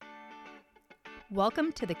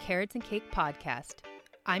Welcome to the Carrots and Cake podcast.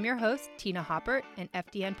 I'm your host, Tina Hoppert, an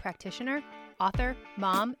FDN practitioner, author,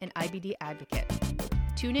 mom, and IBD advocate.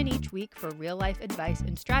 Tune in each week for real-life advice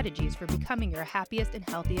and strategies for becoming your happiest and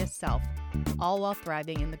healthiest self, all while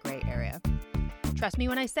thriving in the gray area. Trust me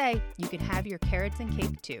when I say you can have your carrots and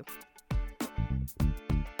cake too.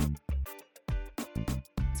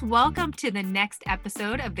 Welcome to the next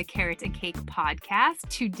episode of the Carrots and Cake podcast.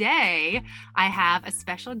 Today, I have a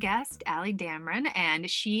special guest, Ali Damron, and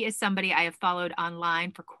she is somebody I have followed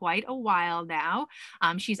online for quite a while now.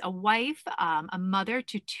 She's a wife, a mother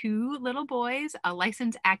to two little boys, a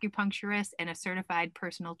licensed acupuncturist, and a certified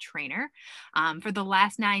personal trainer. For the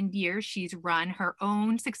last 9 years, she's run her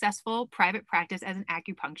own successful private practice as an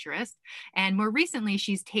acupuncturist. And more recently,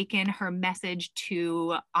 she's taken her message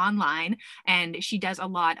to online, and she does a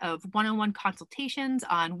lot of one-on-one consultations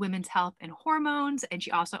on women's health and hormones. And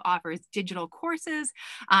she also offers digital courses.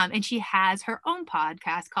 And she has her own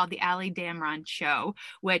podcast called The Ali Damron Show,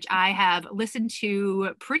 which I have listened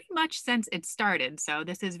to pretty much since it started. So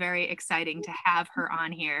this is very exciting to have her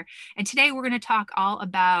on here. And today we're going to talk all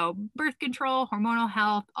about birth control, hormonal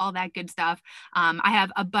health, all that good stuff. I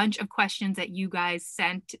have a bunch of questions that you guys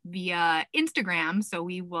sent via Instagram, so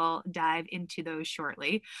we will dive into those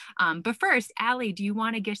shortly. But first, Ali, do you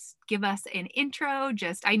want to give us an intro?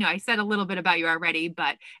 I know I said a little bit about you already,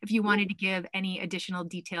 but if you wanted to give any additional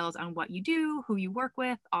details on what you do, who you work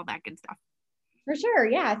with, all that good stuff. For sure.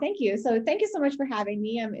 Yeah. Thank you. So thank you so much for having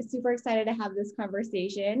me. I'm super excited to have this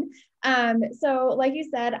conversation. So like you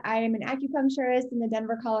said, I am an acupuncturist in the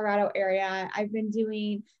Denver, Colorado area. I've been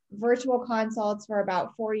doing virtual consults for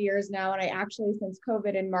about 4 years now. And I actually, since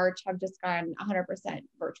COVID in March, have just gone 100%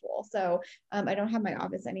 virtual. So I don't have my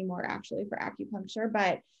office anymore actually for acupuncture,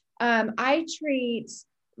 but I treat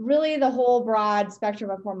really the whole broad spectrum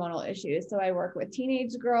of hormonal issues. So I work with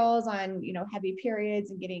teenage girls on, heavy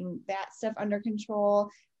periods and getting that stuff under control,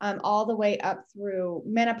 all the way up through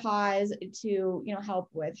menopause to, help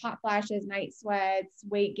with hot flashes, night sweats,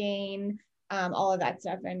 weight gain, all of that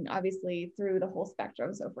stuff. And obviously through the whole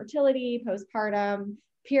spectrum. So fertility, postpartum,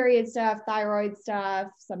 period stuff, thyroid stuff,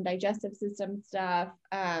 some digestive system stuff,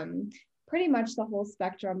 pretty much the whole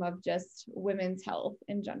spectrum of just women's health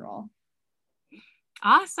in general.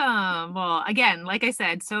 Awesome. Well, again, like I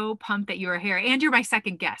said, so pumped that you are here, and you're my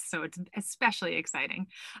second guest, so it's especially exciting.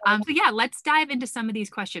 So yeah, let's dive into some of these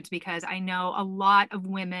questions, because I know a lot of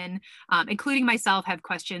women, including myself, have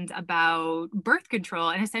questions about birth control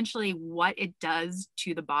and essentially what it does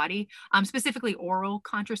to the body, specifically oral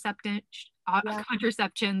contraception,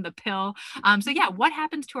 the pill. So yeah, what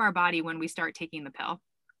happens to our body when we start taking the pill?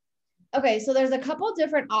 Okay, so there's a couple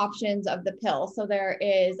different options of the pill. So there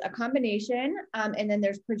is a combination, and then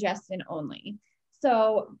there's progestin only.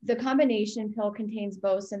 So the combination pill contains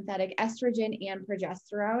both synthetic estrogen and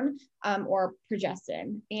progesterone, or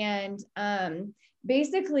progestin. And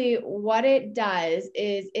basically what it does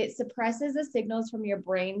is it suppresses the signals from your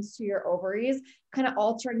brains to your ovaries, kind of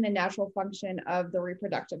altering the natural function of the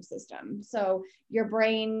reproductive system. So your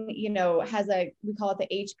brain, has we call it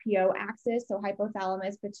the HPO axis, so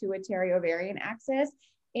hypothalamus, pituitary, ovarian axis.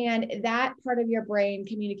 And that part of your brain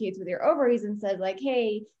communicates with your ovaries and says like,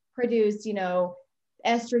 hey, produce,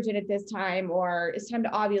 estrogen at this time, or it's time to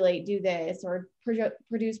ovulate, do this, or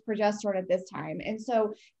produce progesterone at this time. And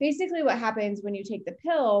so basically what happens when you take the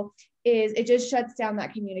pill is it just shuts down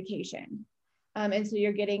that communication. And so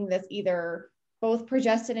you're getting this either both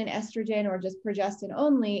progestin and estrogen, or just progestin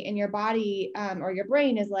only, and your body or your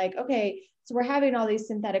brain is like, okay, so we're having all these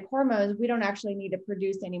synthetic hormones. We don't actually need to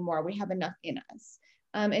produce anymore. We have enough in us.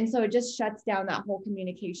 And so it just shuts down that whole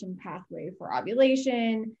communication pathway for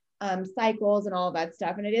ovulation, cycles, and all of that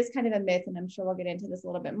stuff. And it is kind of a myth, and I'm sure we'll get into this a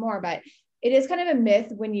little bit more, but it is kind of a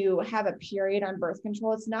myth when you have a period on birth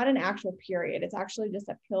control. It's not an actual period. It's actually just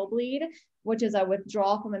a pill bleed, which is a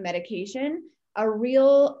withdrawal from a medication. A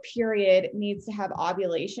real period needs to have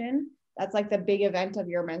ovulation. That's like the big event of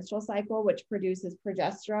your menstrual cycle, which produces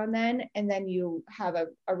progesterone then, and then you have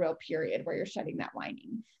a real period where you're shedding that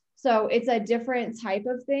lining. So it's a different type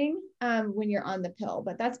of thing when you're on the pill,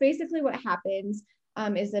 but that's basically what happens.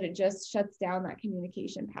 Is that it just shuts down that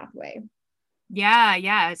communication pathway.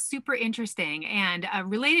 Yeah, super interesting. And a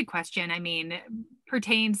related question,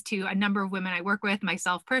 pertains to a number of women I work with,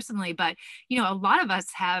 myself personally, but, a lot of us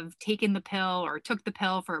have taken the pill or took the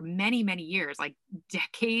pill for many, many years, like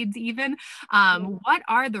decades even. What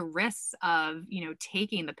are the risks of,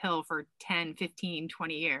 taking the pill for 10, 15,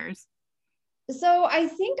 20 years? So I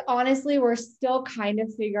think, honestly, we're still kind of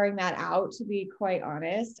figuring that out, to be quite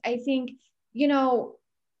honest. I think,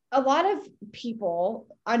 a lot of people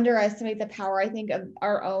underestimate the power, I think, of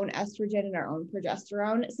our own estrogen and our own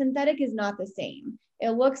progesterone. Synthetic is not the same.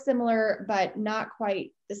 It looks similar, but not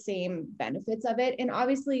quite the same benefits of it. And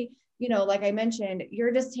obviously, like I mentioned,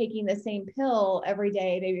 you're just taking the same pill every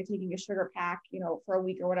day. Maybe you're taking a sugar pack, for a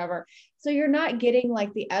week or whatever. So you're not getting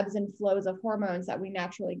like the ebbs and flows of hormones that we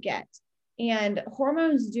naturally get. And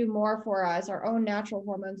hormones do more for us. Our own natural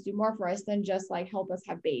hormones do more for us than just like help us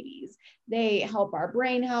have babies. They help our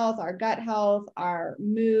brain health, our gut health, our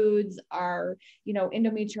moods, our,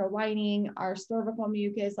 endometrial lining, our cervical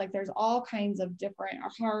mucus. Like there's all kinds of different, our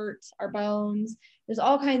heart, our bones, there's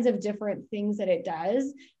all kinds of different things that it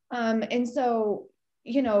does. And so,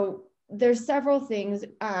 there's several things.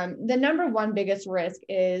 The number one biggest risk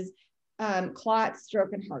is clot,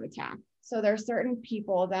 stroke, and heart attack. So there are certain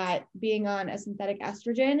people that being on a synthetic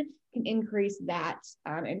estrogen can increase that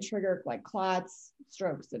and trigger like clots,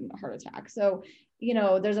 strokes, and heart attacks. So,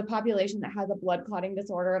 there's a population that has a blood clotting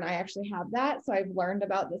disorder, and I actually have that. So I've learned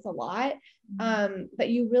about this a lot. But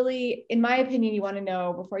you really, in my opinion, you want to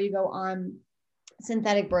know before you go on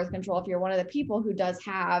synthetic birth control, if you're one of the people who does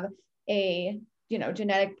have a,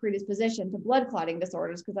 genetic predisposition to blood clotting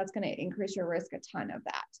disorders, because that's going to increase your risk a ton of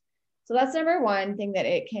that. So that's number one thing that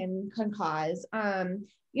it can cause.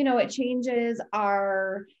 It changes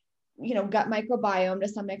our, gut microbiome to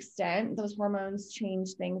some extent. Those hormones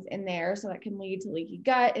change things in there. So that can lead to leaky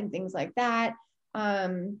gut and things like that.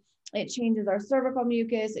 It changes our cervical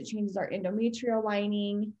mucus. It changes our endometrial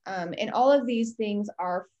lining. And all of these things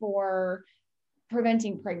are for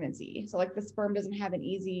preventing pregnancy. So like the sperm doesn't have an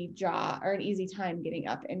easy job or an easy time getting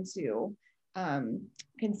up into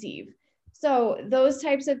conceive. So those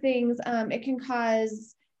types of things, it can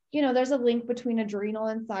cause, there's a link between adrenal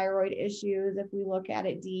and thyroid issues if we look at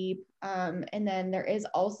it deep. And then there is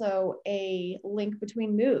also a link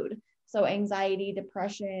between mood. So anxiety,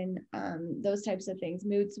 depression, those types of things,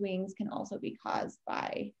 mood swings can also be caused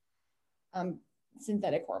by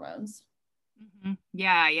synthetic hormones. Mm-hmm.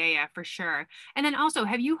 Yeah, for sure. And then also,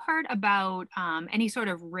 have you heard about any sort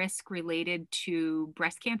of risk related to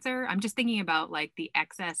breast cancer? I'm just thinking about like the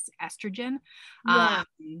excess estrogen. Yeah.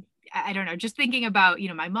 I don't know, just thinking about,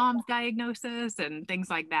 my mom's diagnosis and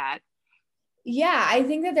things like that. Yeah, I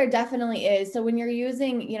think that there definitely is. So when you're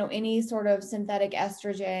using, any sort of synthetic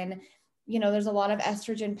estrogen, there's a lot of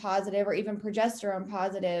estrogen positive or even progesterone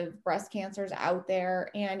positive breast cancers out there.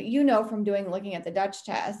 And, from looking at the Dutch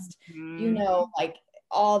test, like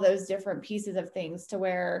all those different pieces of things to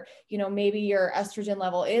where, maybe your estrogen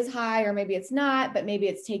level is high or maybe it's not, but maybe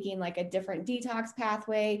it's taking like a different detox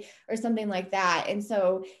pathway or something like that. And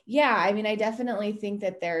so, yeah, I mean, I definitely think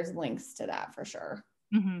that there's links to that for sure.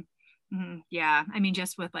 Mm-hmm. Mm-hmm. Yeah. I mean,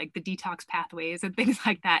 just with like the detox pathways and things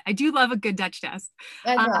like that. I do love a good Dutch test.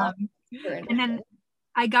 And then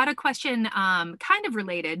I got a question kind of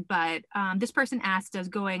related, but this person asked, does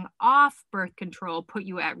going off birth control put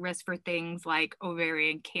you at risk for things like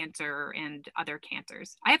ovarian cancer and other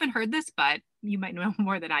cancers? I haven't heard this, but you might know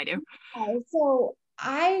more than I do. So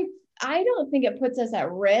I don't think it puts us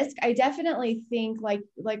at risk. I definitely think like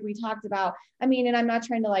we talked about, I mean, and I'm not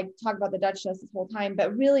trying to like talk about the Dutch test this whole time,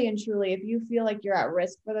 but really and truly, if you feel like you're at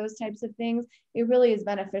risk for those types of things, it really is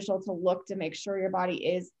beneficial to look to make sure your body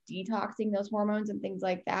is detoxing those hormones and things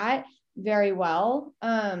like that very well.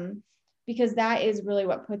 Because that is really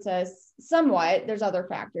what puts us somewhat, there's other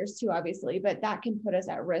factors too, obviously, but that can put us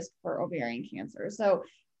at risk for ovarian cancer. So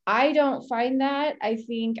I don't find that. I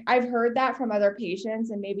think I've heard that from other patients,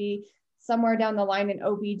 and maybe somewhere down the line an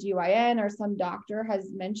OBGYN or some doctor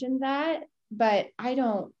has mentioned that, but I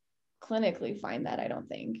don't clinically find that, I don't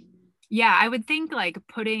think. Yeah, I would think like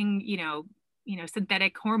putting,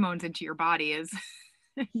 synthetic hormones into your body is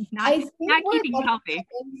not keeping you healthy.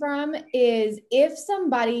 From is if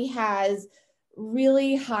somebody has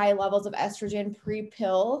really high levels of estrogen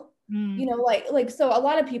pre-pill, so a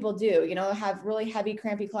lot of people do, have really heavy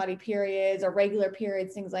crampy clotty periods or regular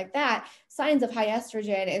periods, things like that, signs of high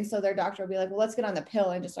estrogen. And so their doctor will be like, well, let's get on the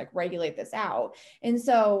pill and just like regulate this out. And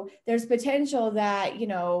so there's potential that,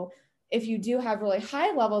 if you do have really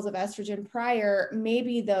high levels of estrogen prior,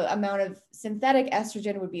 maybe the amount of synthetic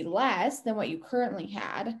estrogen would be less than what you currently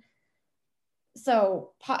had.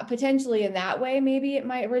 So potentially in that way, maybe it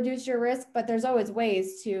might reduce your risk, but there's always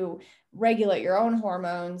ways to regulate your own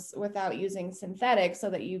hormones without using synthetics so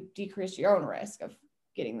that you decrease your own risk of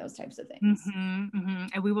getting those types of things. Mm-hmm, mm-hmm.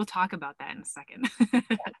 And we will talk about that in a second.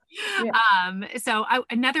 Yeah. So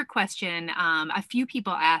another question, a few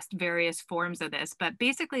people asked various forms of this, but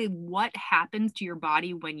basically what happens to your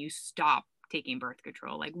body when you stop taking birth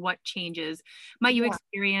control? Like what changes might you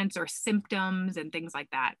experience or symptoms and things like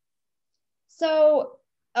that? So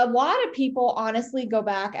A lot of people honestly go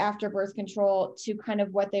back after birth control to kind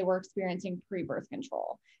of what they were experiencing pre-birth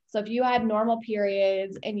control. So if you had normal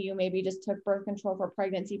periods and you maybe just took birth control for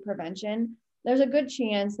pregnancy prevention, there's a good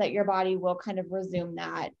chance that your body will kind of resume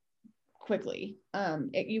that quickly.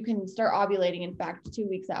 You can start ovulating, in fact, 2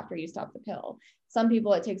 weeks after you stop the pill. Some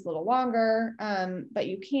people, it takes a little longer, but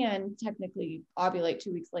you can technically ovulate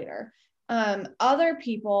 2 weeks later. Other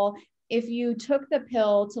people, if you took the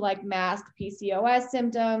pill to like mask PCOS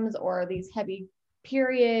symptoms or these heavy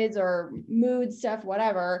periods or mood stuff,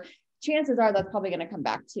 whatever, chances are that's probably going to come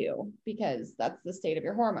back too, because that's the state of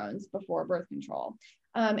your hormones before birth control.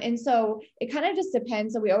 And so it kind of just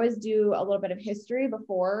depends. So we always do a little bit of history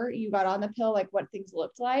before you got on the pill, like what things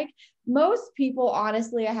looked like. Most people,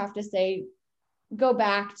 honestly, I have to say, go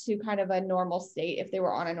back to kind of a normal state if they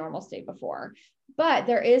were on a normal state before. But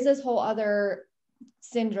there is this whole other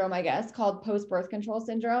syndrome, I guess, called post-birth control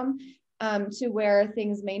syndrome, to where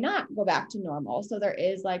things may not go back to normal. So there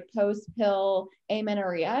is like post-pill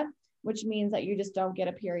amenorrhea, which means that you just don't get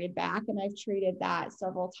a period back. And I've treated that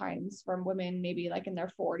several times from women, maybe like in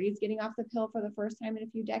their 40s, getting off the pill for the first time in a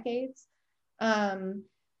few decades.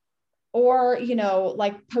 Or, you know,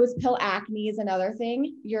 like post-pill acne is another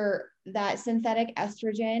thing. That synthetic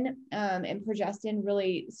estrogen and progestin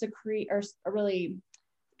really secrete or really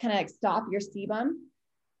kind of like stop your sebum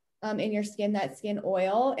in your skin, that skin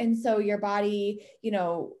oil. And so your body, you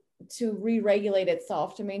know, to re-regulate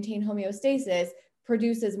itself, to maintain homeostasis,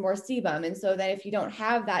 produces more sebum. And so that if you don't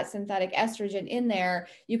have that synthetic estrogen in there,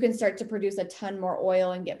 you can start to produce a ton more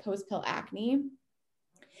oil and get post-pill acne.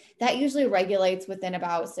 That usually regulates within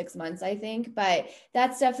about 6 months, I think, but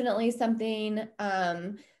that's definitely something.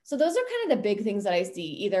 So those are kind of the big things that I see,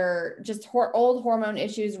 either just old hormone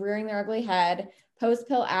issues rearing their ugly head,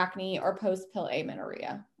 post-pill acne, or post-pill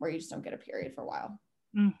amenorrhea, where you just don't get a period for a while.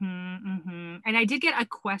 And I did get a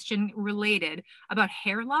question related about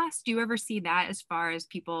hair loss. Do you ever see that as far as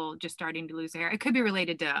people just starting to lose hair? It could be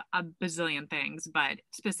related to a bazillion things, but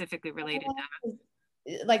specifically related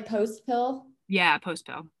to like post-pill. Yeah,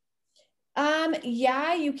 post-pill.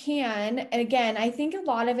 Yeah, you can. And again, I think a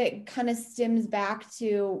lot of it kind of stems back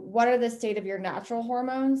to what are the state of your natural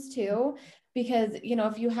hormones too, because, you know,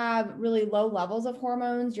 if you have really low levels of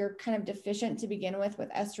hormones, you're kind of deficient to begin with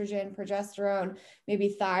estrogen, progesterone, maybe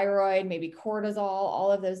thyroid, maybe cortisol,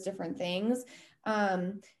 all of those different things.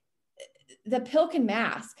 The pill can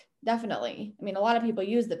mask, definitely. I mean, a lot of people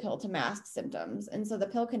use the pill to mask symptoms. And so the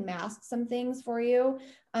pill can mask some things for you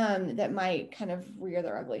that might kind of rear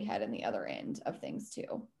their ugly head in the other end of things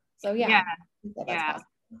too. So yeah. Yeah. Possible.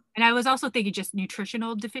 And I was also thinking just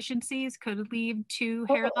nutritional deficiencies could lead to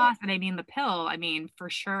hair loss. And I mean, the pill, I mean, for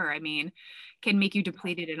sure, I mean, can make you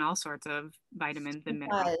depleted in all sorts of vitamins and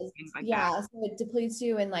minerals. Things like that. So it depletes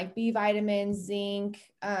you in like B vitamins, zinc,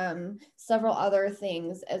 several other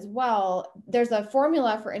things as well. There's a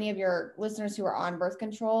formula for any of your listeners who are on birth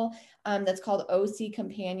control that's called OC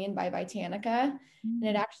Companion by Vitanica. And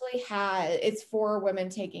it actually it's for women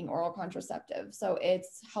taking oral contraceptive. So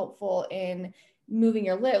it's helpful in moving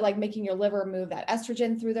your making your liver move that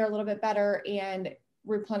estrogen through there a little bit better and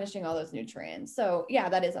replenishing all those nutrients. So yeah,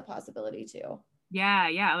 that is a possibility too.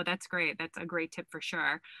 Yeah. Oh, that's great. That's a great tip for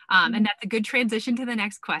sure. And that's a good transition to the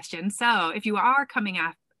next question. So if you are coming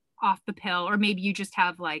off the pill, or maybe you just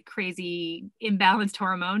have like crazy imbalanced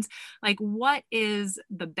hormones, like what is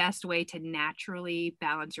the best way to naturally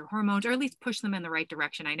balance your hormones, or at least push them in the right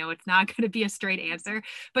direction? I know it's not going to be a straight answer,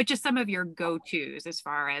 but just some of your go-tos as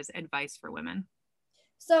far as advice for women.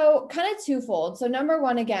 So kind of twofold. So number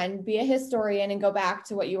one, again, be a historian and go back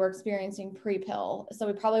to what you were experiencing pre-pill. So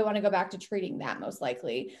we probably want to go back to treating that most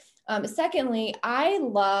likely. Secondly,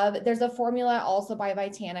 there's a formula also by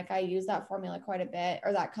Vitanica. I use that formula quite a bit,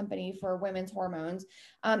 or that company for women's hormones.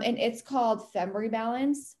 And it's called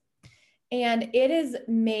FemRebalance. And it is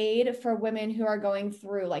made for women who are going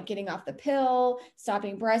through like getting off the pill,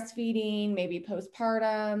 stopping breastfeeding, maybe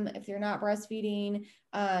postpartum, if you're not breastfeeding,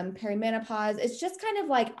 perimenopause. It's just kind of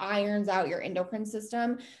like irons out your endocrine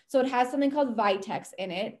system. So it has something called Vitex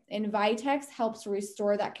in it. And Vitex helps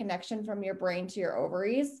restore that connection from your brain to your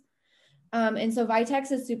ovaries. And so Vitex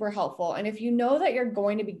is super helpful. And if you know that you're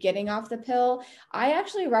going to be getting off the pill, I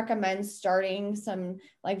actually recommend starting some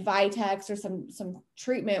like Vitex or some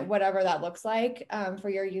treatment, whatever that looks like for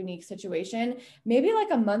your unique situation, maybe like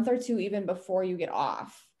a month or two even before you get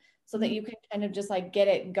off, so that you can kind of just like get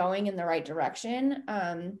it going in the right direction.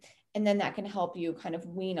 And then that can help you kind of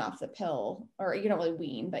wean off the pill, or you don't really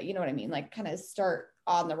wean, but you know what I mean? Like kind of start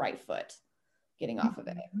on the right foot, getting off of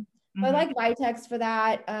it. So I like Vitex for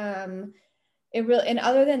that. And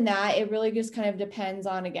other than that, it really just kind of depends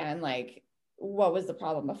on, again, like what was the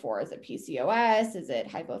problem before? Is it PCOS? Is it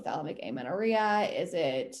hypothalamic amenorrhea? Is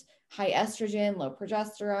it high estrogen, low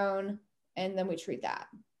progesterone? And then we treat that.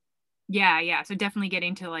 Yeah. So definitely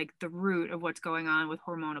getting to like the root of what's going on with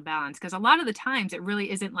hormonal balance. Because a lot of the times it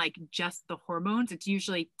really isn't like just the hormones. It's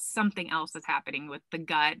usually something else that's happening with the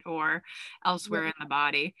gut or elsewhere in the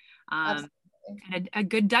body. And a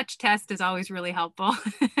good Dutch test is always really helpful.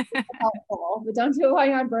 Helpful, but don't do it while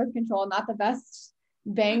you're on birth control. Not the best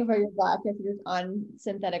bang for your buck if you're on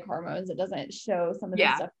synthetic hormones. It doesn't show some of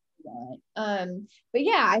the stuff you want. But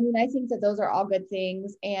yeah, I mean, I think that those are all good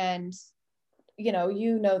things. And you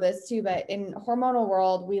know this too, but in hormonal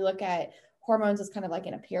world, we look at hormones as kind of like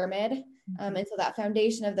in a pyramid. And so that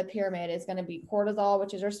foundation of the pyramid is going to be cortisol,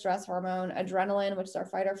 which is our stress hormone, adrenaline, which is our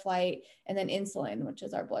fight or flight, and then insulin, which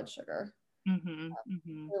is our blood sugar. We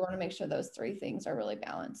want to make sure those three things are really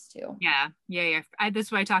balanced too. Yeah. This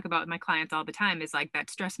is what I talk about with my clients all the time, is like that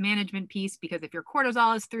stress management piece, because if your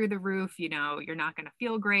cortisol is through the roof, you're not going to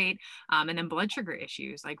feel great. And then blood sugar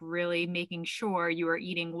issues, like really making sure you are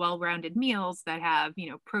eating well-rounded meals that have,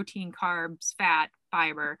 protein, carbs, fat,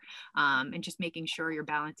 fiber, and just making sure you're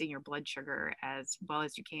balancing your blood sugar as well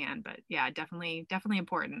as you can. But yeah, definitely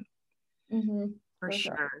important. For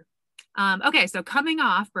sure. Okay, so coming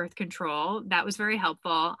off birth control, that was very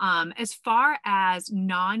helpful. As far as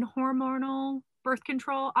non-hormonal birth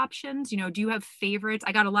control options, do you have favorites?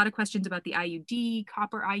 I got a lot of questions about the IUD,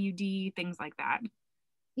 copper IUD, things like that.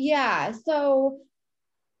 Yeah, so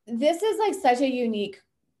this is like such a unique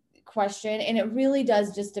question, and it really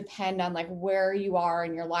does just depend on like where you are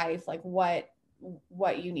in your life, like what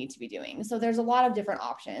you need to be doing. So there's a lot of different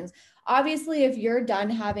options. Obviously, if you're done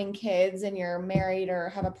having kids and you're married or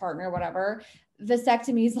have a partner, whatever,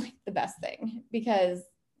 vasectomy is like the best thing because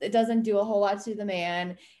it doesn't do a whole lot to the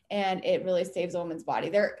man and it really saves a woman's body.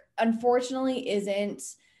 There unfortunately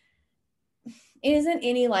isn't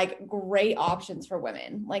any like great options for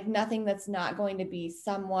women, like nothing that's not going to be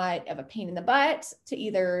somewhat of a pain in the butt to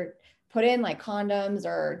either put in, like condoms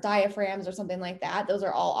or diaphragms or something like that. Those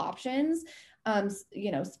are all options.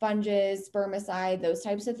 Sponges, spermicide, those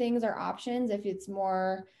types of things are options. If it's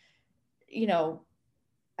more,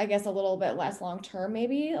 I guess a little bit less long-term,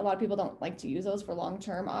 maybe a lot of people don't like to use those for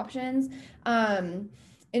long-term options.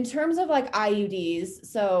 In terms of like IUDs,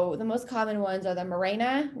 so the most common ones are the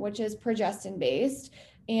Mirena, which is progestin based,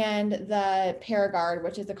 and the Paragard,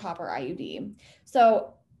 which is a copper IUD.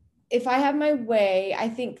 So if I have my way, I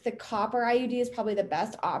think the copper IUD is probably the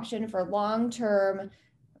best option for long-term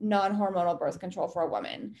non-hormonal birth control for a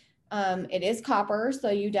woman. It is copper, so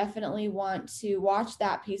you definitely want to watch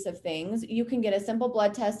that piece of things. You can get a simple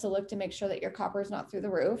blood test to look to make sure that your copper is not through the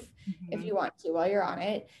roof if you want to while you're on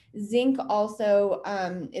it. Zinc also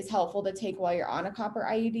is helpful to take while you're on a copper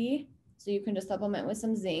IUD, so you can just supplement with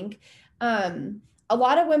some zinc. A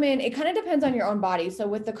lot of women, it kind of depends on your own body. So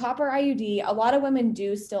with the copper IUD, a lot of women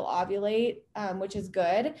do still ovulate, which is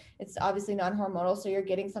good. It's obviously non-hormonal, so you're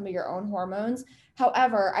getting some of your own hormones.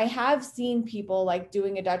 However, I have seen people like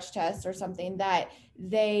doing a Dutch test or something that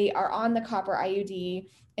they are on the copper IUD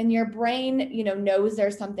and your brain, knows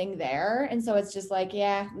there's something there. And so it's just like,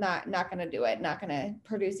 yeah, not going to do it, not going to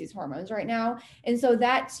produce these hormones right now. And so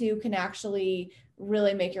that too can actually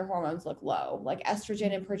really make your hormones look low. Like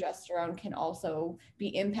estrogen and progesterone can also be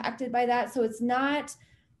impacted by that. So it's not,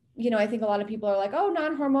 I think a lot of people are like, oh,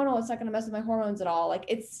 non-hormonal, it's not going to mess with my hormones at all. Like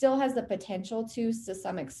it still has the potential to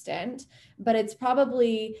some extent, but it's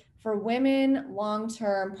probably for women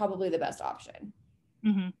long-term, probably the best option.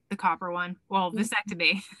 The copper one. Well,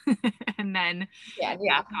 vasectomy and then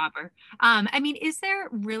yeah, copper. I mean, is there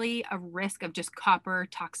really a risk of just copper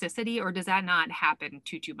toxicity, or does that not happen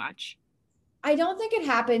too much? I don't think it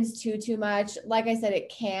happens too much. Like I said, it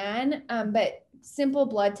can, but simple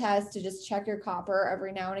blood tests to just check your copper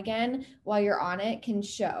every now and again while you're on it can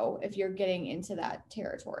show if you're getting into that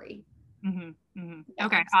territory. Yeah.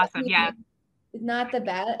 Okay, awesome. Yeah. Not the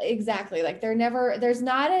best. Exactly. Like there's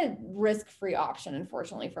not a risk-free option,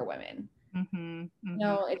 unfortunately, for women.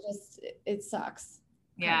 No, it sucks.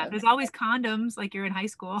 Yeah, there's always condoms, like you're in high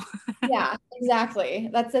school. Yeah, exactly.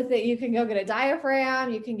 That's the thing. You can go get a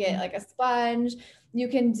diaphragm, you can get like a sponge, you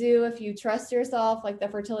can do, if you trust yourself, like the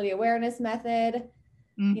fertility awareness method,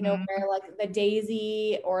 where like the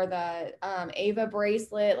Daisy or the Ava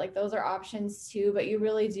bracelet, like those are options too, but you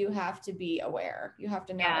really do have to be aware. You have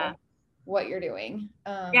to know what you're doing.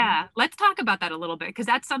 Let's talk about that a little bit, because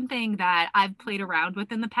that's something that I've played around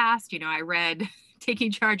with in the past. I read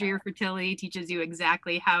Taking Charge of Your Fertility teaches you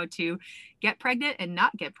exactly how to get pregnant and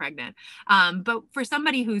not get pregnant. But for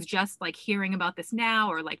somebody who's just like hearing about this now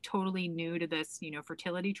or like totally new to this,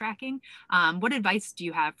 fertility tracking, what advice do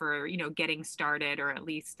you have for, getting started or at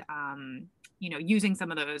least, using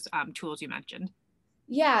some of those tools you mentioned?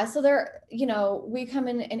 Yeah, so we come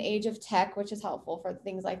in an age of tech, which is helpful for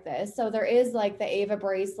things like this. So there is like the Ava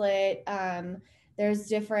bracelet. There's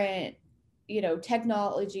different,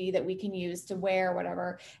 technology that we can use to wear,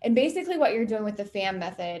 whatever. And basically, what you're doing with the FAM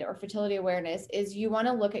method or fertility awareness is you want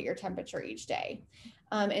to look at your temperature each day.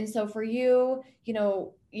 And so for you,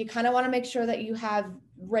 you kind of want to make sure that you have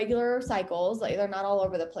regular cycles, like they're not all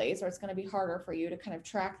over the place, or it's going to be harder for you to kind of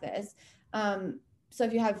track this. So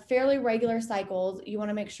if you have fairly regular cycles, you want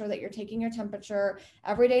to make sure that you're taking your temperature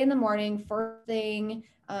every day in the morning, first thing,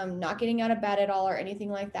 not getting out of bed at all or anything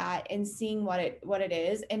like that, and seeing what it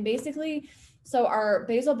is. And basically, so our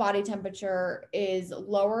basal body temperature is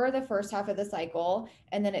lower the first half of the cycle,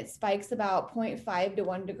 and then it spikes about 0.5 to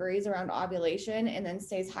 1 degrees around ovulation, and then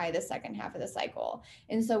stays high the second half of the cycle.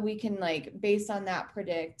 And so we can, like, based on that,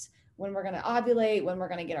 predict when we're going to ovulate, when we're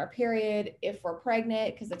going to get our period, if we're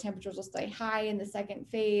pregnant, because the temperatures will stay high in the second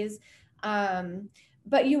phase.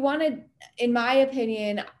 But you want to, in my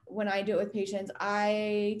opinion, when I do it with patients,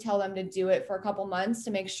 I tell them to do it for a couple months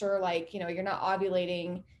to make sure, like, you're not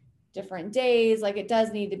ovulating different days. Like, it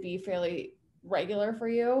does need to be fairly regular for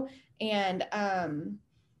you. And,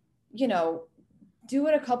 do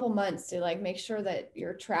it a couple months to like make sure that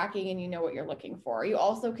you're tracking and you know what you're looking for. You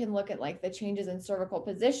also can look at like the changes in cervical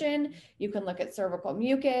position. You can look at cervical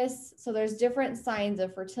mucus. So there's different signs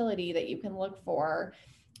of fertility that you can look for,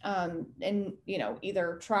 and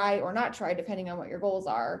either try or not try depending on what your goals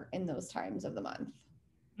are in those times of the month.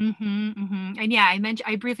 And yeah,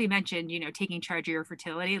 I briefly mentioned, taking charge of your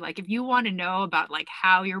fertility. Like if you want to know about like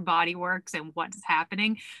how your body works and what's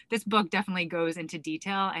happening, this book definitely goes into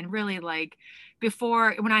detail. And really, like,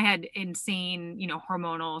 before, when I had insane,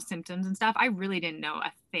 hormonal symptoms and stuff, I really didn't know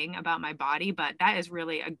a thing about my body, but that is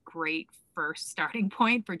really a great first starting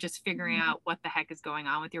point for just figuring out what the heck is going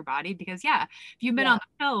on with your body. Because yeah, if you've been on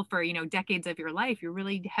the pill for, decades of your life, you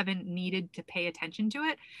really haven't needed to pay attention to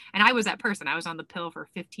it. And I was that person. I was on the pill for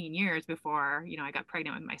 15 years before, I got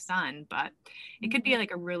pregnant with my son. But it could be like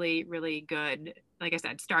a really, really good, like I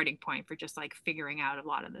said, starting point for just like figuring out a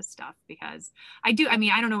lot of this stuff. Because I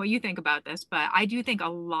don't know what you think about this, but I do think a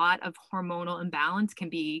lot of hormonal imbalance can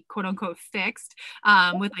be quote unquote fixed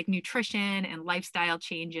with like nutrition and lifestyle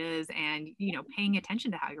changes and, paying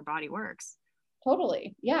attention to how your body works.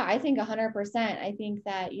 Totally. Yeah, I think 100%. I think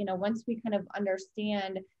that, once we kind of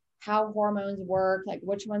understand how hormones work, like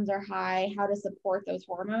which ones are high, how to support those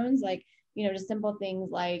hormones, like, just simple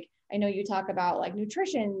things like, I know you talk about like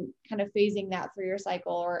nutrition, kind of phasing that through your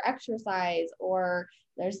cycle, or exercise, or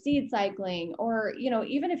there's seed cycling, or,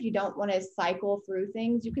 even if you don't want to cycle through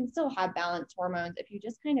things, you can still have balanced hormones if you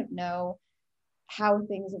just kind of know how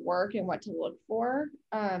things work and what to look for.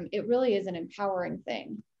 It really is an empowering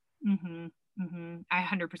thing. I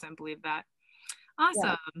 100% believe that.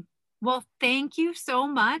 Awesome. Yeah. Well, thank you so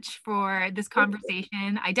much for this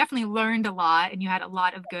conversation. I definitely learned a lot, and you had a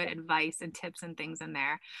lot of good advice and tips and things in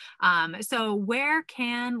there. So where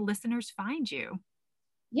can listeners find you?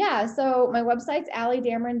 Yeah, so my website's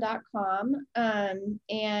alliedamron.com.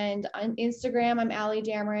 And on Instagram, I'm Allie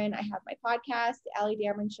Dameron. I have my podcast, The Allie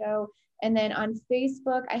Dameron Show. And then on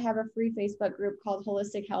Facebook, I have a free Facebook group called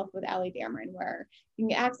Holistic Health with Allie Dameron, where you can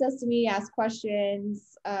get access to me, ask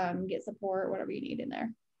questions, get support, whatever you need in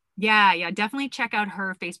there. Yeah, definitely check out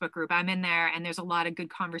her Facebook group. I'm in there, and there's a lot of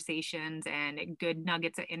good conversations and good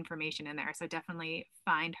nuggets of information in there. So definitely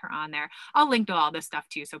find her on there. I'll link to all this stuff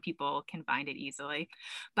too, so people can find it easily.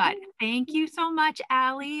 But thank you so much,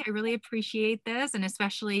 Allie. I really appreciate this, and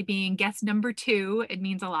especially being guest number 2. It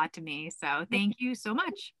means a lot to me. So thank you so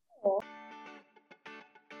much. Cool.